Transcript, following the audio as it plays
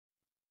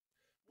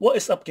What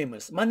is up,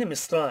 gamers? My name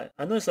is Thrai.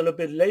 I know it's a little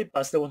bit late,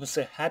 but I still want to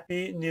say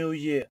Happy New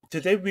Year.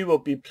 Today we will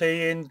be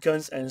playing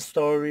Guns and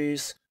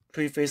Stories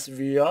Preface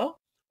VR.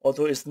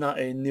 Although it's not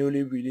a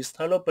newly released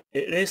title, but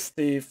it is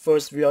the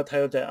first VR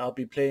title that I'll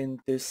be playing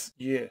this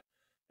year.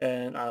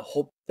 And I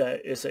hope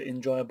that it's an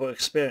enjoyable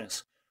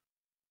experience.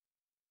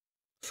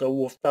 So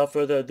without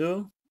further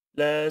ado,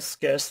 let's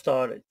get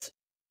started.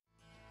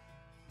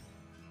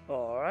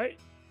 Alright.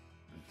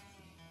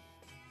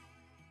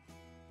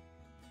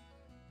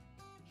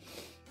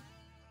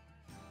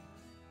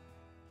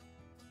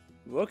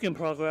 Work in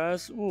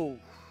progress. Ooh,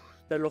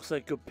 that looks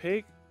like a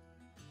pig.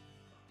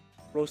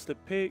 Roasted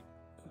pig.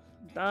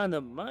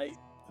 Dynamite.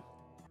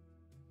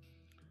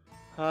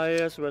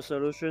 Highest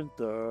resolution.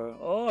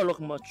 Oh, look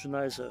much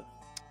nicer.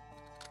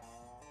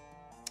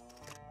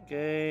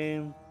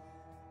 Game.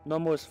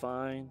 Normal is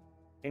fine.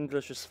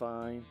 English is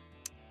fine.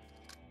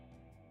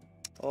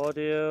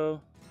 Audio.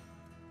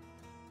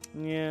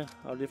 Yeah,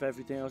 I'll leave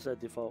everything else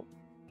at default.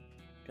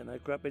 Can I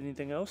grab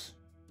anything else?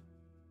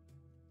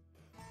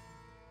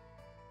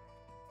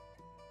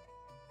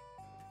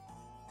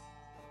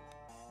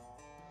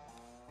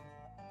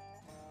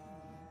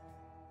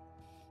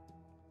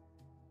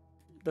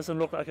 Doesn't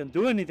look like I can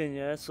do anything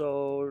yet,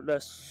 so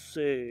let's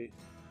see.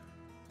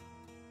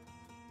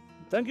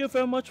 Thank you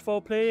very much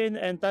for playing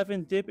and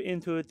diving deep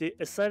into the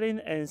exciting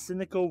and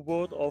cynical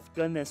world of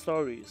Gun and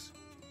Stories.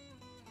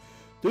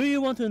 Do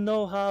you want to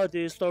know how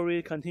the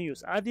story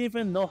continues? I didn't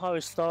even know how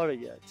it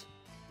started yet.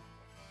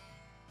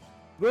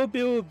 Will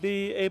Bill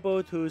be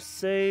able to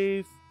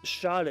save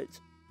Charlotte?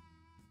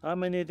 How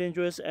many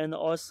dangerous and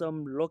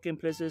awesome looking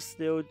places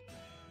still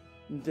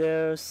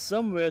there's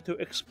somewhere to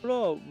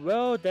explore?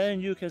 Well, then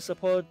you can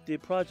support the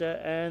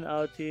project and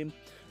our team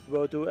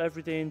will do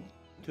everything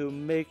to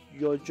make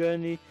your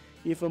journey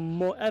even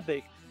more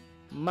epic,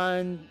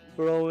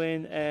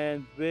 mind-blowing,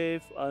 and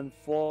with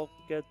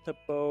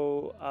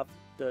unforgettable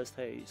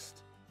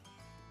aftertaste.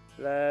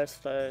 Let's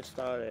get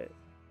started.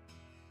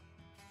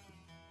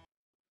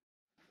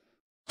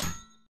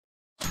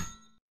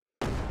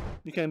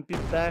 You can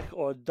beat back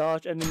or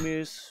dodge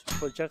enemies'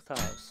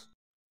 projectiles.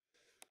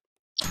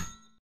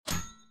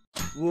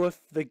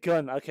 With the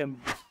gun, I can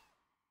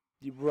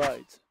be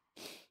right.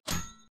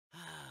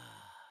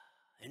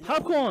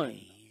 Popcorn!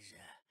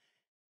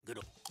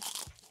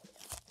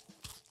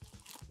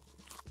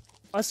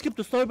 I skipped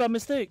the story by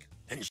mistake.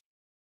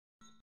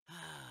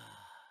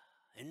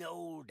 In the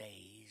old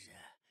days,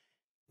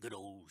 good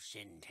old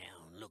Sin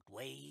Town looked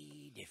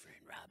way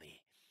different,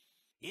 Robbie.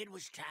 It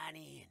was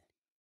tiny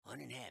and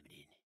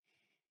uninhabited.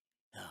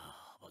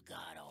 Oh, but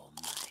God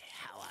almighty,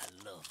 how I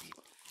loved it.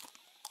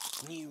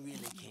 You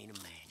really can't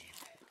imagine.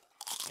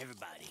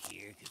 Everybody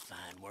here could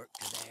find work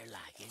to their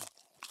liking.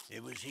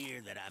 It was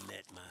here that I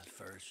met my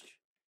first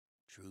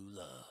true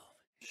love.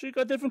 She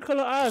got different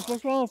color eyes.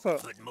 What's wrong with her?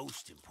 But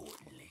most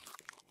importantly,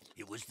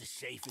 it was the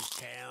safest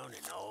town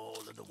in all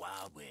of the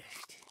Wild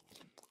West.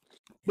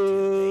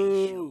 Until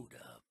they showed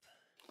up.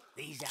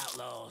 These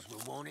outlaws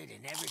were wanted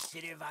in every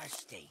city of our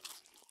state.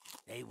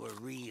 They were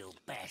real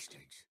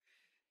bastards.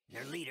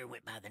 Their leader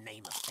went by the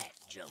name of Fat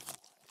Joe.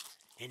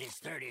 In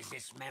his 30s,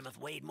 this mammoth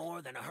weighed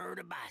more than a herd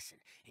of bison,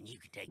 and you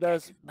can take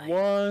That's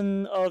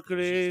one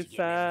ugly,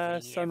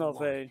 fat son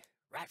of a.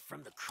 Right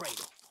from the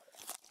cradle.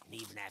 And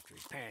even after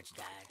his parents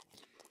died,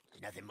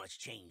 nothing much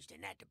changed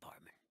in that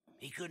department.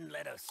 He couldn't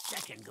let a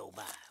second go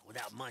by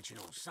without munching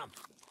on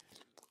something.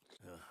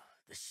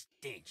 The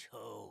stench,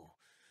 oh,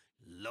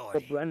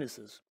 Lordy.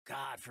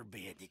 God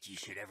forbid that you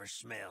should ever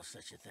smell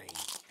such a thing,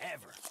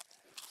 ever.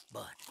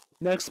 But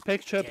next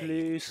picture,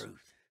 please.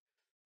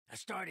 I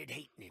started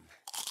hating him.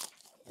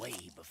 Way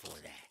before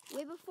that.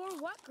 Way before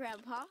what,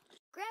 Grandpa?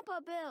 Grandpa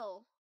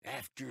Bill.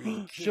 After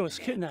he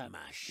kidnapped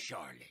my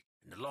Charlotte,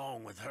 and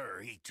along with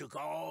her, he took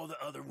all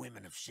the other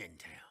women of Sin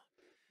Town.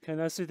 Can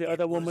I see the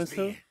other women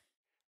too?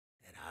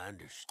 That I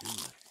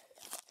understood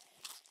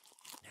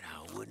that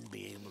I wouldn't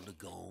be able to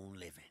go on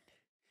living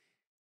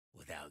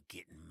without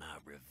getting my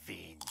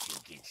revenge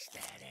against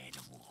that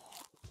animal.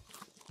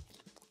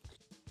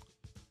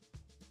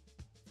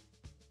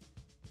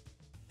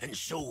 And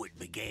so it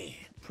began.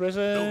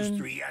 Prison. Those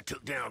three I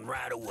took down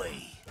right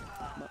away.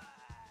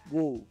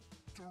 Whoa.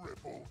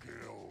 Triple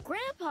kill.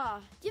 Grandpa,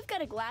 you've got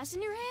a glass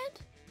in your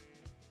hand?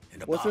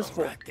 And a what's this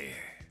for? Right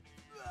there.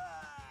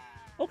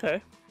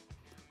 Okay.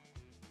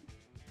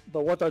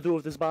 But what do I do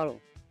with this bottle?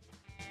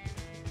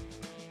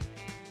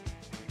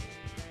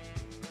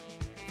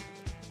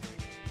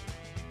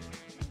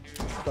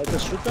 Do I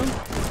just shoot them?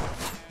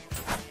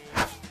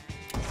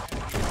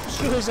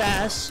 Shoot his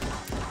ass!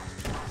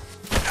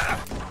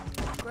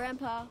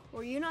 Grandpa,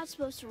 were you not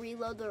supposed to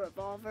reload the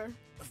revolver?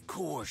 Of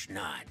course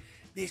not.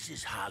 This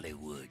is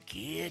Hollywood,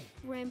 kid.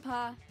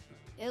 Grandpa,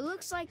 it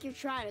looks like you're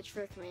trying to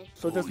trick me.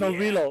 So there's no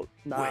reload.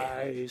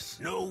 Nice.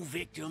 Well, no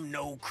victim,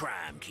 no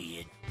crime,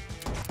 kid.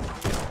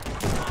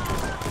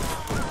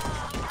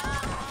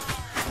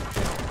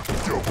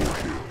 Double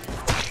kill.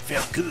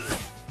 Felt good.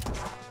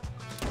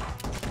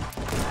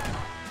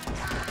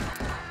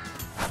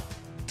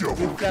 Double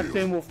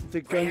reflecting with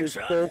the gun is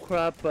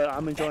bullcrap, but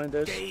I'm enjoying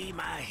this. Day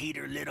my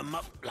heater lit 'em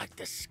up like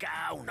the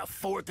sky on the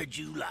 4th of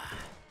July.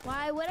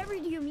 Why, whatever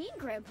do you mean,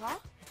 Grandpa?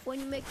 When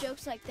you make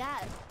jokes like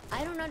that,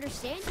 I don't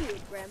understand you,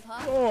 Grandpa.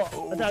 Oh, I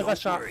think I got don't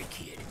shot. worry,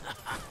 kid.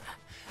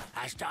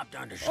 I stopped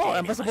understanding Oh,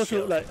 am I supposed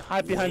to myself like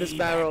hide behind this way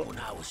barrel? back when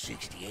I was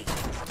 68.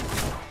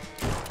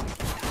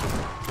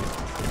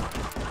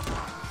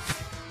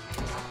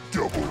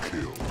 Double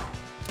kill.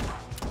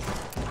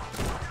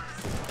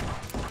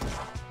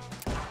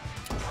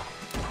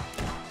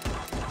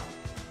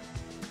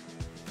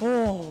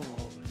 Oh,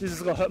 this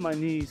is gonna hurt my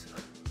knees.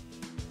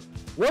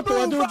 What do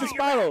I do with this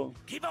barrel?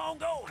 Keep on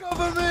going.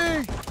 Cover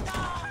me!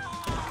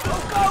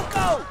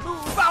 Go!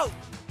 Move out!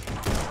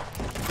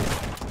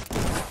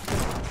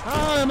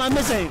 How am I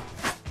missing?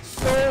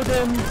 So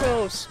damn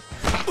close.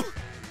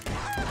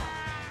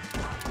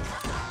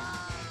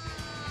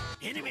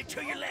 Enemy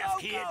to your left,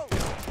 kid.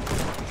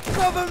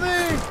 Cover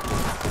me!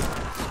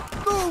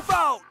 Move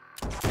out!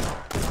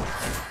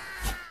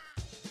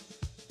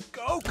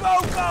 Go!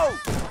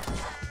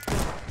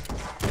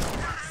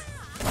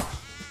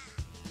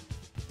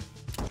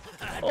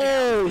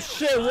 Oh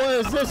shit, what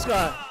is this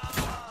guy?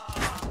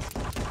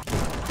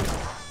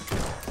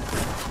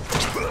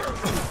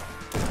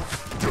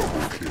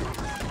 Double kill.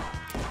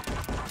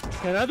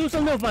 Can I do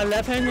something with my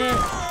left hand here?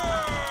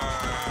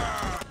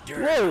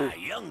 During Whoa. my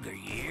younger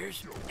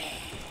years,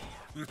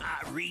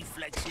 my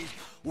reflexes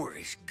were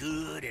as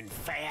good and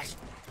fast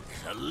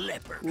as a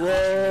leopard.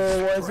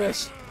 Whoa, what is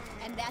this?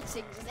 And that's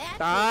exactly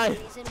Die. the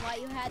reason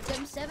wwhy you had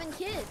them 7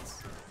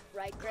 kids.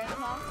 Right,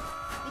 Grandpa?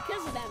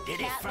 Because of them Did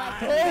it cat-like...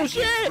 finally Oh, get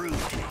shit. through to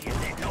you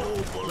that no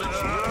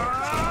bullets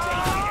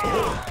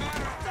will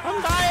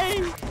I'm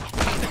dying!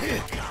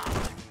 take it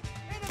out?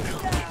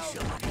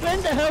 When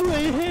the hell were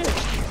you here?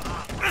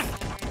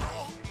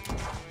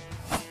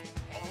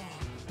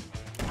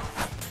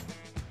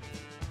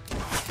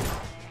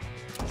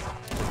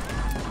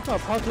 Oh,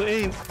 how to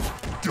aim?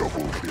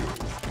 Double kill.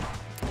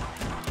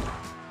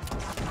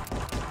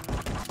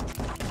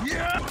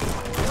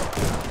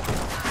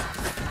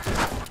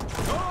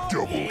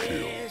 Double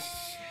kill.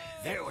 Yes,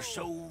 there were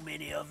so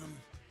many of them.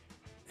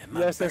 And my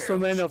Yes, there's so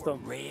many barrels of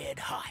them. were red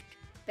hot.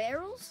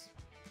 Barrels?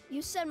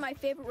 You said my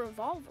favorite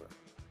revolver,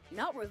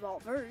 not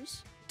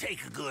revolvers.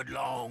 Take a good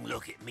long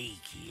look at me,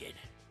 kid.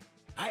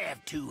 I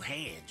have 2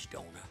 hands,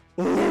 don't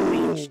I? That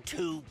means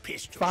 2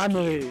 pistols.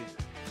 Finally.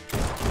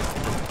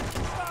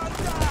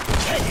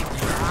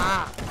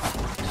 Ah.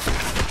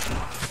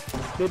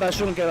 Maybe I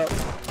shouldn't get up.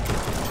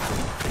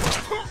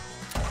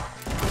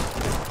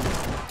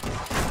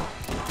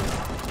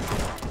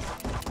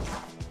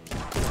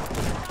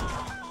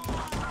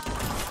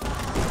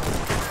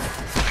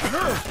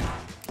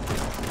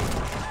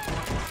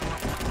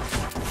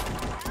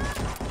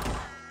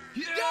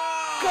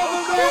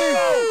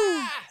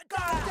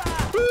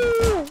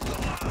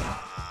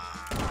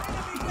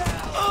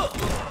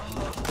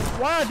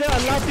 Why are there a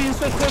lot being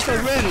so close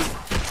already?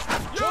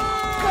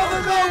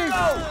 Cover me!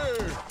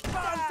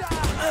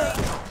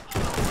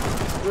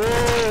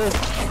 Whoa!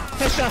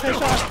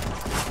 Headshot!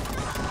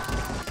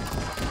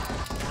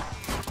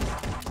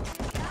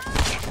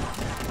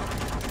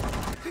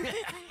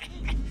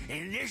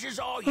 And this is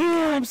all you Oh,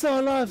 got. I'm still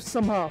alive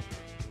somehow.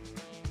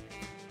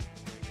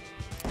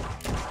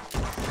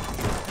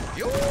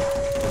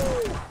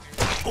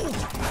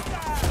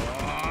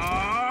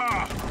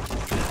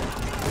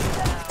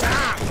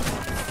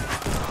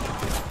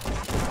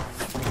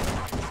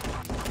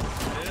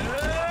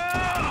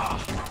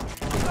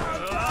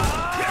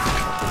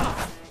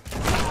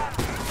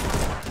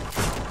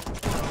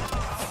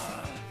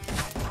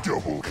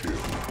 Double kill.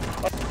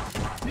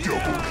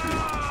 Double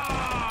kill.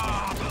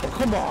 Oh,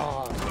 come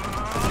on.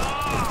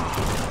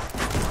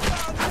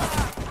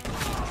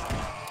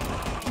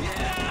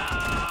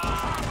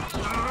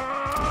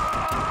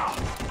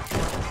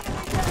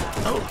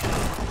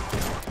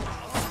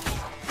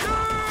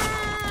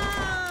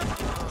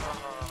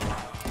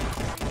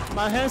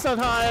 My hands are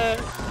tired.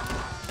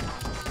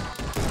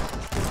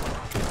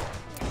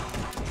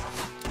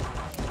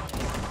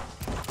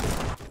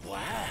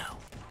 Wow.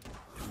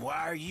 And why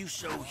are you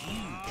so huge?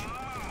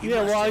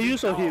 Yeah, must why have are you eaten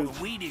so all huge? the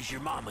Wheaties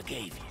your mama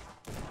gave you.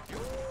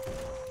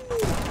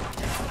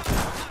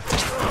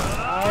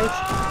 Ouch.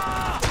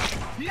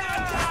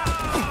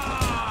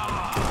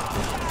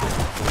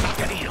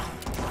 Damn.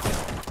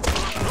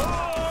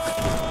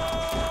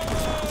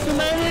 Too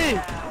many.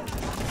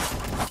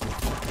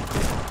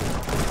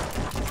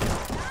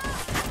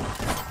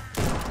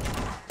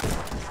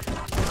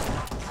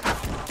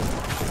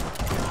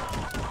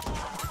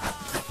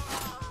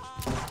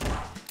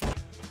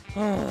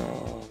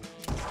 Oh.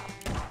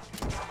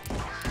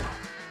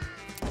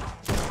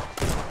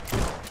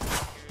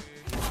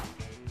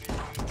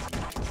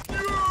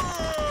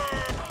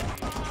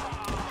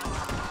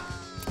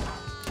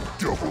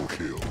 Double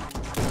kill.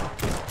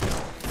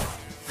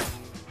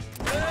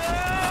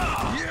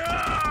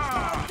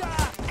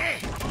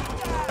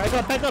 Back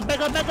up.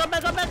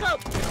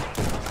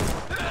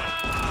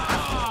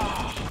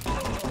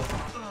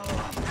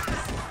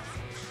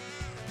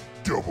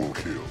 Double Double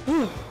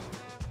kill.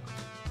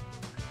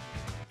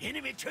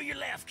 Enemy to your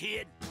left,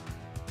 kid.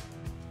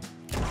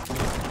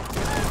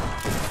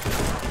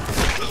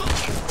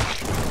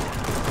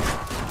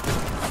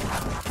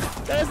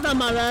 That's not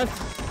my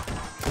left.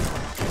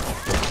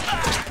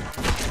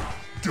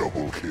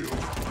 Double kill.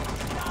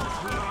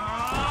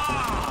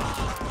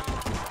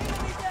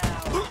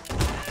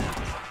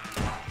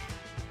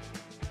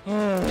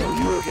 Oh,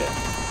 you again.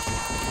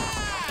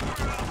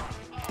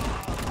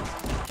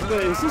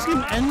 Wait, is this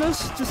game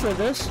endless? Just like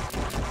this?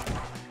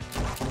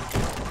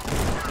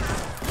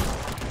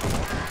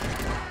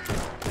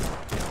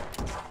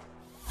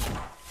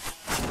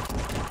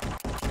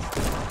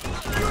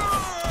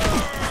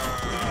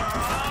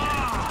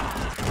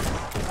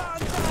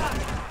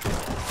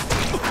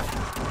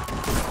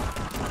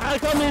 I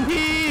come in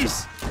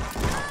peace!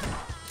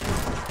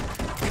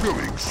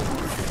 Killing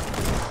spree.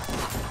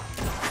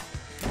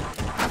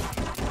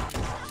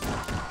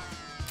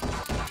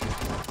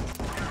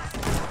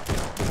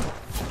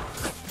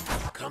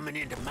 Coming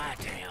into my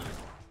town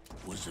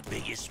was the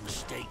biggest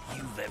mistake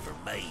you've ever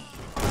made.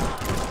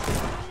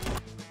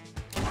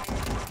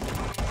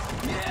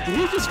 Did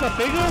he just got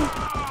bigger?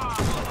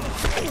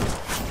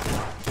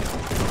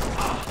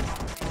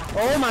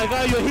 Oh my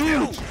god, you're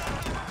huge!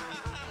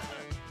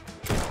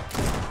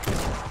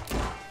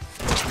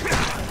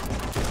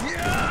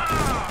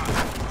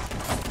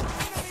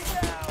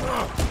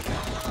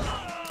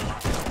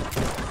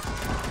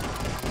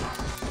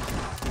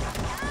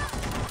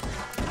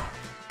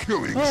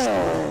 Killing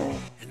Oh.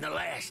 And the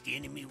last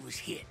enemy was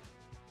hit.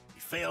 He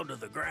fell to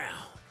the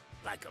ground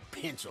like a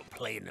pencil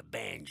playing the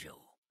banjo.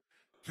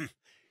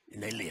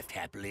 And they lived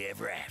happily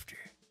ever after.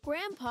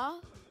 Grandpa,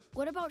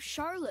 what about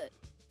Charlotte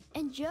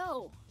and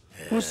Joe?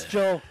 Who's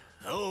Joe?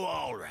 Oh,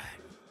 all right.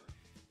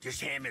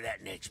 Just hand me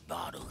that next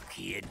bottle,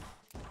 kid.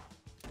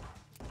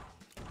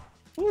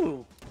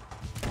 Ooh.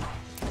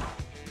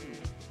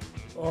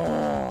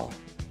 Oh.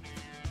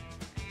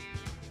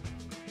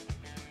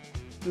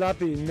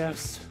 Lappy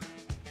next.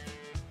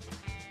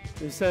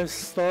 Is there a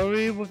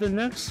story with the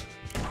next?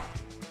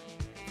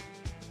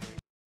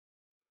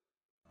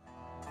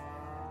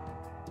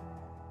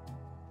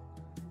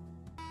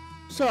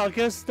 So I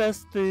guess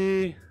that's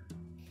the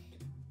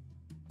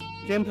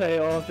gameplay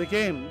of the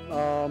game.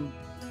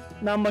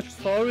 Not much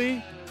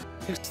story,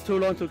 takes too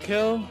long to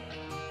kill,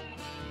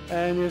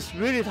 and it's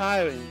really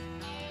tiring.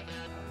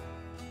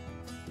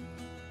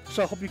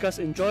 So I hope you guys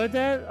enjoyed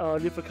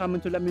that. Leave a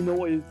comment to let me know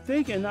what you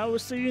think, and I will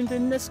see you in the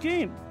next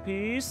game.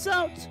 Peace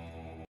out!